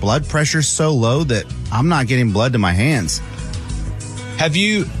my blood pressure's so low that I'm not getting blood to my hands. Have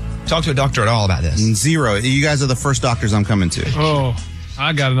you talked to a doctor at all about this? Zero. You guys are the first doctors I'm coming to. Oh,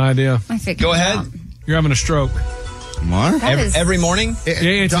 I got an idea. I figured. Go ahead. You're having a stroke. What? Every morning?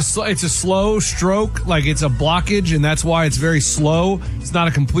 Yeah, it's a slow stroke. Like it's a blockage, and that's why it's very slow. It's not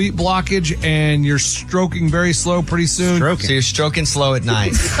a complete blockage, and you're stroking very slow pretty soon. So you're stroking slow at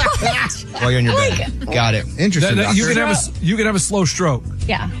night while you're in your bed. Got it. Interesting. You can have a slow stroke.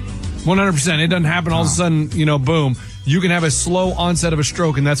 Yeah. 100%. It doesn't happen all of a sudden, boom. You can have a slow onset of a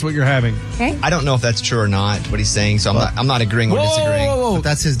stroke, and that's what you're having. Okay. I don't know if that's true or not, what he's saying, so I'm not agreeing or disagreeing. Whoa. But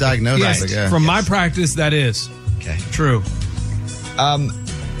that's his diagnosis. Yes, from my practice, that is. Okay. True.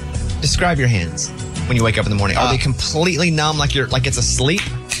 Describe your hands when you wake up in the morning. Are they completely numb, like it's asleep?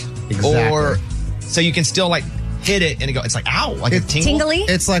 Exactly. Or so you can still hit it and it's like ow, like it's tingly?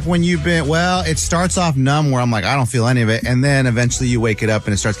 It's like when you've been, it starts off numb where I'm like, I don't feel any of it. And then eventually you wake it up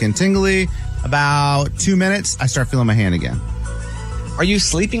and it starts getting tingly. About 2 minutes, I start feeling my hand again. Are you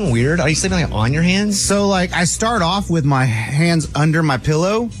sleeping weird? Are you sleeping on your hands? So I start off with my hands under my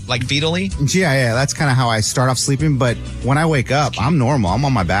pillow. Like fetally? Yeah. That's kind of how I start off sleeping. But when I wake up, I'm normal. I'm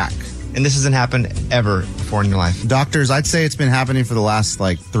on my back. And this hasn't happened ever before in your life? Doctors, I'd say it's been happening for the last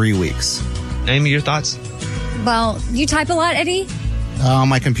 3 weeks. Amy, your thoughts? Well, you type a lot, Eddie? On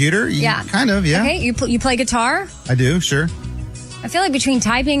my computer? Yeah. Kind of, yeah. Okay, you play guitar? I do, sure. I feel like between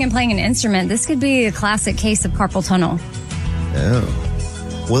typing and playing an instrument, this could be a classic case of carpal tunnel.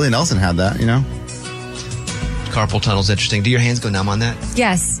 Oh. Willie Nelson had that, Carpal tunnel's interesting. Do your hands go numb on that?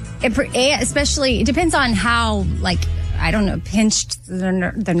 Yes. Especially, it depends on how I don't know, pinched the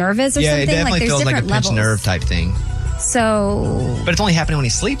nerve is or Yeah, something. it definitely Like there's feels like a different pinched levels. nerve type thing. So, But it's only happening when he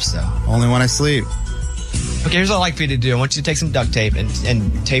sleeps, though. Only when I sleep. Okay, here's what I'd like for you to do. I want you to take some duct tape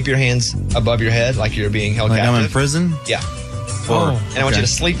and tape your hands above your head like you're being held Like captive. I'm in prison? Yeah. Oh, And I want you to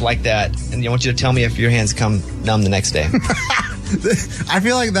sleep like that, and I want you to tell me if your hands come numb the next day. I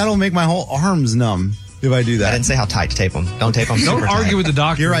feel like that'll make my whole arms numb if I do that. I didn't say how tight to tape them. Don't tape them Don't super argue tight. with the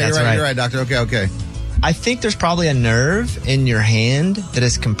doctor. You're right, That's you're right, doctor. Okay. I think there's probably a nerve in your hand that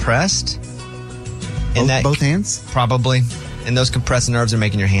is compressed. And Both hands? Probably. And those compressed nerves are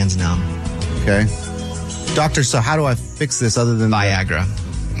making your hands numb. Okay. Doctor, so how do I fix this other than Viagra?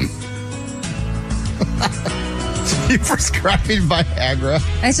 You prescribed me Viagra.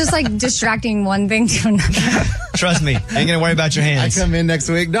 it's just like distracting one thing to another. Trust me, ain't gonna worry about your I hands. come in next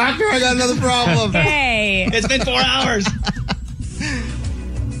week. Doctor, I got another problem. Hey. It's been 4 hours.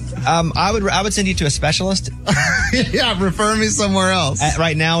 I would send you to a specialist. Yeah, refer me somewhere else.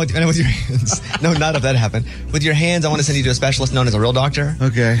 Right now, with your hands. No, not if that happened. With your hands, I want to send you to a specialist known as a real doctor.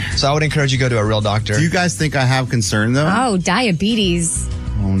 Okay. So I would encourage you to go to a real doctor. Do you guys think I have concern, though? Oh, diabetes.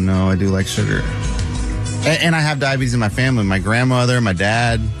 Oh, no, I do like sugar. And I have diabetes in my family. My grandmother, my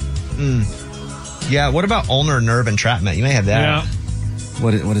dad. Yeah, what about ulnar nerve entrapment? You may have that. Yeah.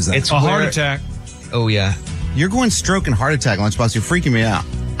 What is that? It's A heart where- attack. Oh, yeah. You're going stroke and heart attack, Lunchbox. You're freaking me out.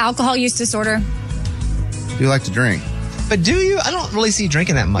 Alcohol use disorder. Do you like to drink? But do you? I don't really see you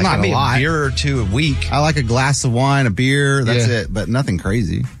drinking that much. Not Maybe a lot. beer or two a week. I like a glass of wine, a beer. That's Yeah. it, but nothing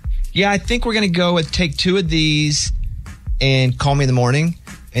crazy. Yeah, I think we're going to go with take 2 of these and call me in the morning.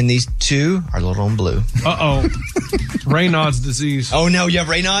 And these 2 are little and blue. Uh-oh. Raynaud's disease. Oh, no, you have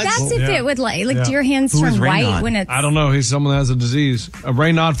Raynaud's? That's if Yeah. it would like Yeah. do your hands Who is turn white Raynaud? when it's. I don't know. He's someone that has a disease. A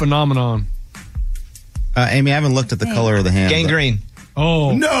Raynaud phenomenon. Amy, I haven't looked at the color of the hand. Gangrene.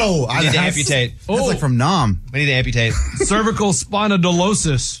 Oh. No, We need to amputate. That's like from Nom. We need to amputate. Cervical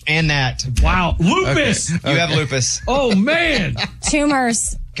spinodolosis. And that. Wow. Lupus. You have lupus. Oh, man.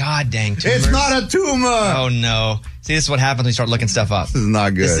 Tumors. God dang tumors. It's not a tumor. Oh, no. See, this is what happens when you start looking stuff up. This is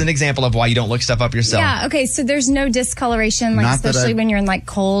not good. This is an example of why you don't look stuff up yourself. Yeah. Okay. So there's no discoloration, like Not that especially I- when you're in like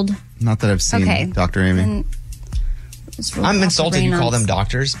cold. Not that I've seen Okay. Dr. Amy. And it's really I'm off the insulted you call Raynaud's. them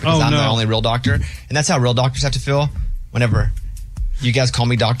doctors because Oh, I'm the no. only real doctor. And that's how real doctors have to feel whenever you guys call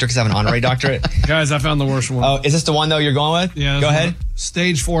me doctor because I have an honorary doctorate. Guys, I found the worst one. Oh, is this the one, though, you're going with? Yeah. Go ahead.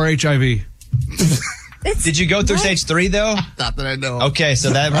 Stage 4 HIV. Did you go through stage 3, though? Not that I know. Okay, so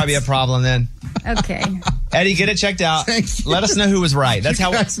that'd probably be a problem then. Okay. Eddie, get it checked out. Thank you. Let us know who was right. That's You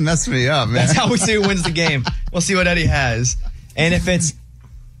how guys messed me up, man. that's how we see who wins the game. We'll see what Eddie has. And if it's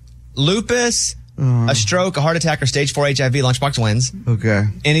lupus, a stroke, a heart attack, or stage 4 HIV, Lunchbox wins. Okay.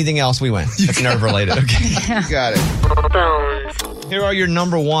 Anything else, we win. It's nerve related. Okay. Got it. Here are your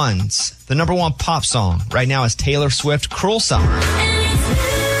number ones. The number 1 pop song right now is Taylor Swift, Cruel Summer.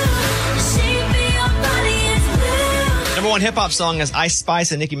 Number 1 hip hop song is Ice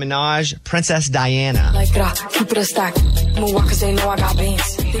Spice and Nicki Minaj, Princess Diana. Keep it a stack. Move on 'cause they know I got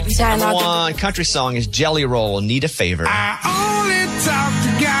beans. They be trying Number not 1 country song is Jelly Roll, Need a Favor. only talk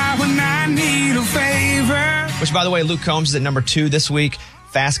to God when I need a favor. Which, by the way, Luke Combs is at number 2 this week.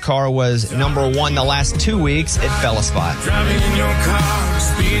 Fast Car was number 1 the last 2 weeks. It fell a spot. Driving in your car,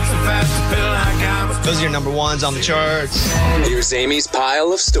 speed so fast to feel like I was. Those are your number 1s on the charts. Here's Amy's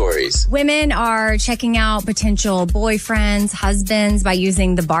pile of stories. Women are checking out potential boyfriends, husbands by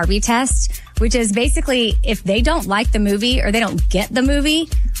using the Barbie test, which is basically if they don't like the movie or they don't get the movie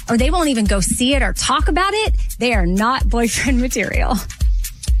or they won't even go see it or talk about it, they are not boyfriend material.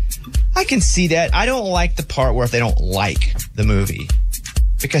 I can see that. I don't like the part where if they don't like the movie.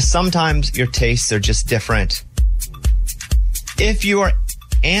 Because sometimes your tastes are just different. If you are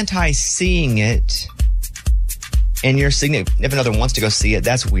anti-seeing it and your significant other wants to go see it,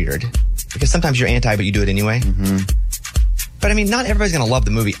 that's weird. Because sometimes you're anti, but you do it anyway. Mm-hmm. But I mean, not everybody's going to love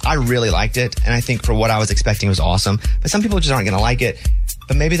the movie. I really liked it. And I think for what I was expecting, it was awesome. But some people just aren't going to like it.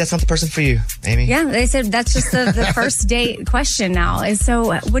 But maybe that's not the person for you, Amy. Yeah, they said that's just the first date question now. Is so,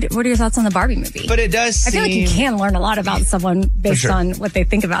 what are your thoughts on the Barbie movie? But it does I feel like you can learn a lot about someone based sure. on what they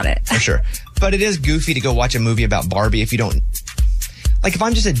think about it. For sure. But it is goofy to go watch a movie about Barbie if you don't. Like, if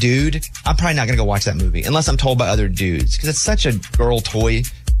I'm just a dude, I'm probably not going to go watch that movie unless I'm told by other dudes because it's such a girl toy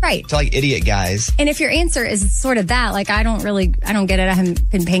Right. to like idiot guys. And if your answer is sort of that, like, I don't get it. I haven't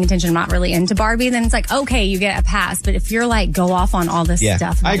been paying attention. I'm not really into Barbie. Then it's like, okay, you get a pass. But if you're like, go off on all this Yeah,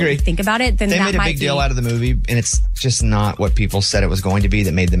 stuff. and I not really agree. think about it. Then They that made a might big deal be- out of the movie, and it's just not what people said it was going to be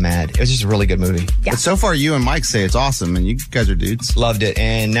that made them mad. It was just a really good movie. Yeah. But so far, you and Mike say it's awesome, and you guys are dudes. Loved it,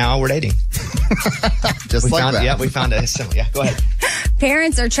 and now we're dating. Just We like found, that. Yeah, we found a similar. Yeah, go ahead.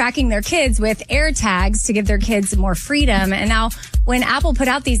 Parents are tracking their kids with AirTags to give their kids more freedom. And now when Apple put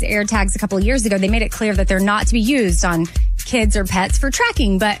out these AirTags a couple of years ago, they made it clear that they're not to be used on kids or pets for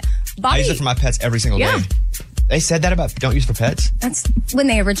tracking. But Bobby, I use it for my pets every single day. They said that about don't use for pets? That's when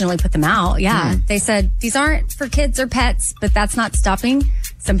they originally put them out. Yeah. They said these aren't for kids or pets, but that's not stopping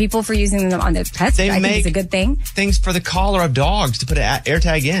some people for using them on their pets. They I think make it's a good thing. Things for the collar of dogs to put an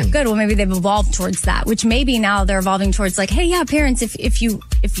AirTag in. Good. Well, maybe they've evolved towards that, which maybe now they're evolving towards like, hey, yeah, parents, if you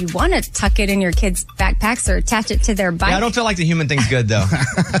want to tuck it in your kids' backpacks or attach it to their bike. Yeah, I don't feel like the human thing's good though.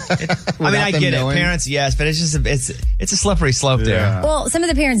 I get it. Parents, yes, but it's just it's a slippery slope there. Well, some of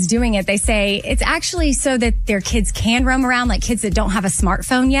the parents doing it, they say it's actually so that their kids can roam around, like kids that don't have a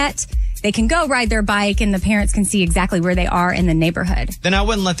smartphone yet. They can go ride their bike and the parents can see exactly where they are in the neighborhood. Then I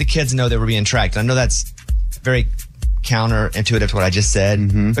wouldn't let the kids know they were being tracked. I know that's very counterintuitive to what I just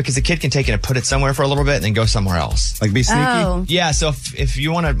said, because the kid can take it and put it somewhere for a little bit and then go somewhere else. Like be sneaky? Oh. Yeah, so if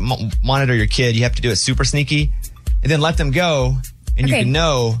you want to monitor your kid, you have to do it super sneaky and then let them go and you can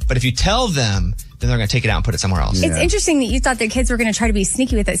know. But if you tell them, then they're going to take it out and put it somewhere else. It's interesting that you thought their kids were going to try to be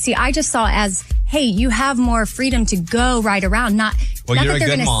sneaky with it. See, I just saw as, hey, you have more freedom to go ride around, not Well, that you're a they're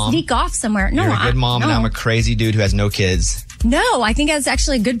good going to mom. sneak off somewhere. No, You're a good mom, and I'm a crazy dude who has no kids. No, I think that's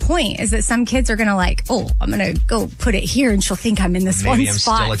actually a good point, is that some kids are going to like, oh, I'm going to go put it here and she'll think I'm in this Maybe one I'm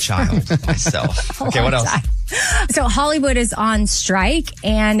spot. still a child myself. Okay, what else? So Hollywood is on strike,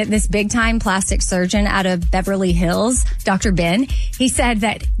 and this big-time plastic surgeon out of Beverly Hills, Dr. Ben, he said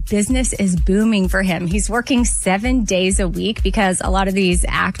that business is booming for him. He's working 7 days a week because a lot of these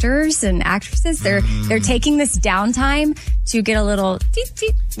actors and actresses, they're taking this downtime to get a little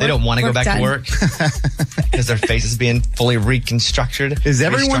They don't want to go back done. to work because their face is being fully reconstructed. Is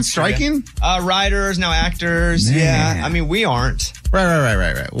everyone Restructured. striking? Writers, now actors. Man. Yeah, I mean, we aren't.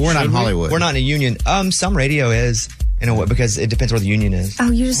 Right. We're not in Hollywood. We're not in a union. Some radio is, in a way, because it depends where the union is. Oh,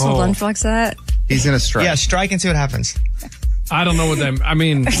 you just told Lunchbox that? He's going to strike. Yeah, strike and see what happens. I don't know what that. I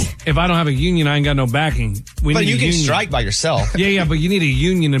mean, if I don't have a union, I ain't got no backing. But need you a can union. strike by yourself. Yeah, but you need a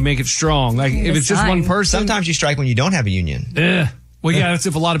union to make it strong. Like if it's just one person. Sometimes you strike when you don't have a union. Yeah. Well, yeah, that's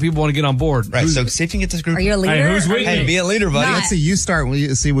if a lot of people want to get on board. Right. So see if you can get this group. Are you a leader? Hey, who's with Hey, me? be a leader, buddy. Not. Let's see. You start.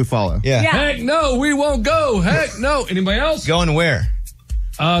 We see. We follow. Yeah. Heck no, we won't go. Heck no. Anybody else? Going where?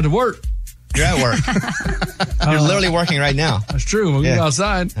 To work. You're at work. You're literally working right now. That's true. We'll go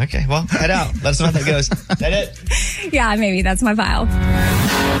outside. Okay, well, head out. Let us know how that goes. Is that it? Yeah, maybe that's my pile.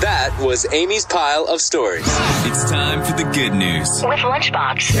 That was Amy's pile of stories. It's time for the good news. With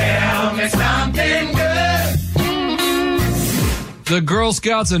Lunchbox. Tell me something good. The Girl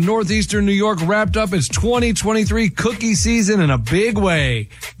Scouts in Northeastern New York wrapped up its 2023 cookie season in a big way.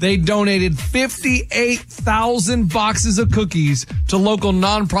 They donated 58,000 boxes of cookies to local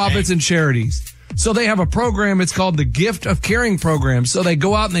nonprofits and charities. So they have a program. It's called the Gift of Caring program. So they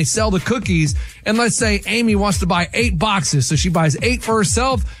go out and they sell the cookies. And let's say Amy wants to buy 8 boxes. So she buys 8 for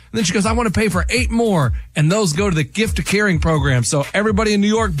herself. And then she goes, I want to pay for 8 more. And those go to the Gift of Caring program. So everybody in New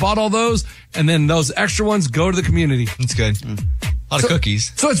York bought all those. And then those extra ones go to the community. That's good. A lot of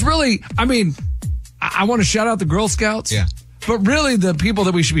cookies. So it's really, I mean, I want to shout out the Girl Scouts. Yeah. But really, the people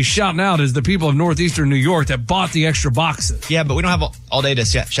that we should be shouting out is the people of Northeastern New York that bought the extra boxes. Yeah, but we don't have all day to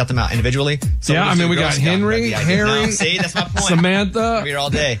shout them out individually. So Yeah, we'll I just mean, do we Girl got Scout. Henry, Yeah, Harry, no, see, that's my point. Samantha. We're here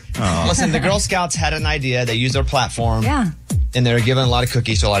all day. Listen, the Girl Scouts had an idea. They used their platform. Yeah. And they're giving a lot of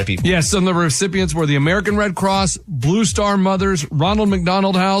cookies to a lot of people. Yes, some of the recipients were the American Red Cross, Blue Star Mothers, Ronald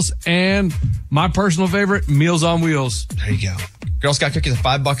McDonald House, and my personal favorite, Meals on Wheels. There you go. Girl Scout cookies are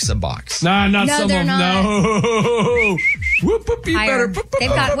 $5 a box. Nah, not No, some of they're them. not. No. Whoop, whoop, you Higher. better. They've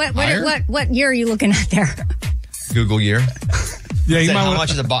got what year are you looking at there? Google year. Yeah, you Said might how want-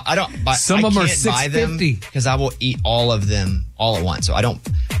 much is a box? I don't buy. Some I of them are can't buy them $6.50. because I will eat all of them all at once. So I don't.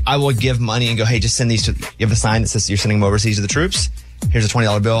 I will give money and go, hey, just send these to. You have a sign that says you're sending them overseas to the troops. Here's a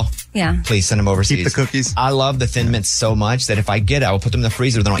 $20 bill. Yeah. Please send them overseas. Keep the cookies. I love the Thin Mints so much that if I get it, I will put them in the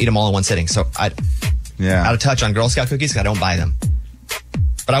freezer. Then I'll eat them all in one sitting. So I out of touch on Girl Scout cookies because I don't buy them.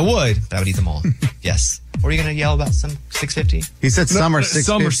 But I would eat them all. Yes. What are you going to yell about? Some $6.50? He said some are $6.50.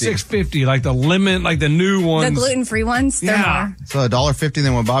 Some are $6.50, like the lemon, like the new ones. The gluten-free ones, they're more. So $1.50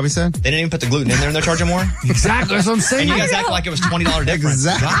 than what Bobby said? They didn't even put the gluten in there and they're charging more? Exactly. That's what I'm saying. And you guys act like it was $20 difference.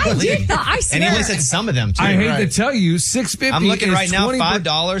 Exactly. I did. I And swear. he only said some of them, too. I hate to tell you, $6.50. I'm looking is right now. 20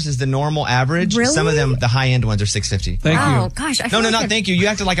 $5 is the normal average. Really? Some of them, the high end ones, are $6.50. Thank Oh, you. gosh. I No, feel like not thank you. You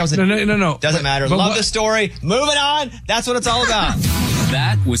acted like I was. No. Doesn't matter. But Love what- the story. Moving on. That's what it's all about.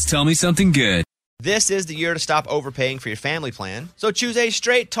 That was Tell Me Something Good. This is the year to stop overpaying for your family plan. So choose a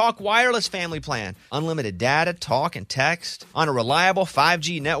Straight Talk Wireless family plan. Unlimited data, talk, and text on a reliable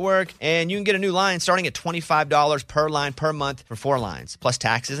 5G network. And you can get a new line starting at $25 per line per month for 4 lines, plus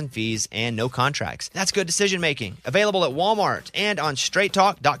taxes and fees and no contracts. That's good decision making. Available at Walmart and on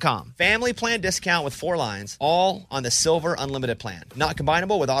straighttalk.com. Family plan discount with 4 lines, all on the Silver Unlimited plan. Not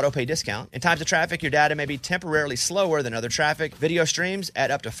combinable with auto pay discount. In times of traffic, your data may be temporarily slower than other traffic. Video streams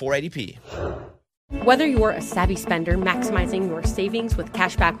at up to 480p. Whether you're a savvy spender maximizing your savings with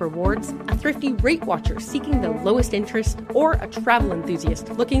cashback rewards, a thrifty rate watcher seeking the lowest interest, or a travel enthusiast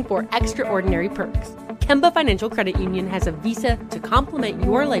looking for extraordinary perks, Kemba Financial Credit Union has a visa to complement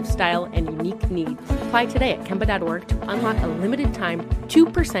your lifestyle and unique needs. Apply today at Kemba.org to unlock a limited time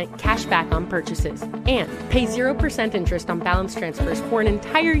 2% cash back on purchases and pay 0% interest on balance transfers for an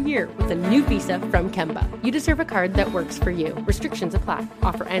entire year with a new visa from Kemba. You deserve a card that works for you. Restrictions apply.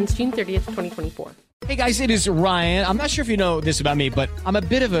 Offer ends June 30th, 2024. Hey guys, it is Ryan. I'm not sure if you know this about me, but I'm a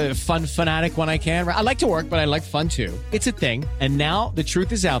bit of a fun fanatic when I can. I like to work, but I like fun too. It's a thing. And now the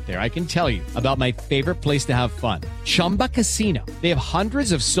truth is out there. I can tell you about my favorite place to have fun. Chumba Casino. They have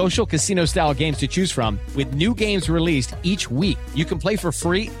hundreds of social casino style games to choose from with new games released each week. You can play for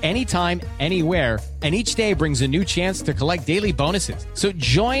free anytime, anywhere. And each day brings a new chance to collect daily bonuses. So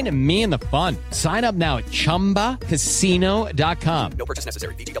join me in the fun. Sign up now at ChumbaCasino.com. No purchase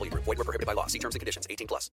necessary. VGW Group. Void where prohibited by law. See terms and conditions. 18+.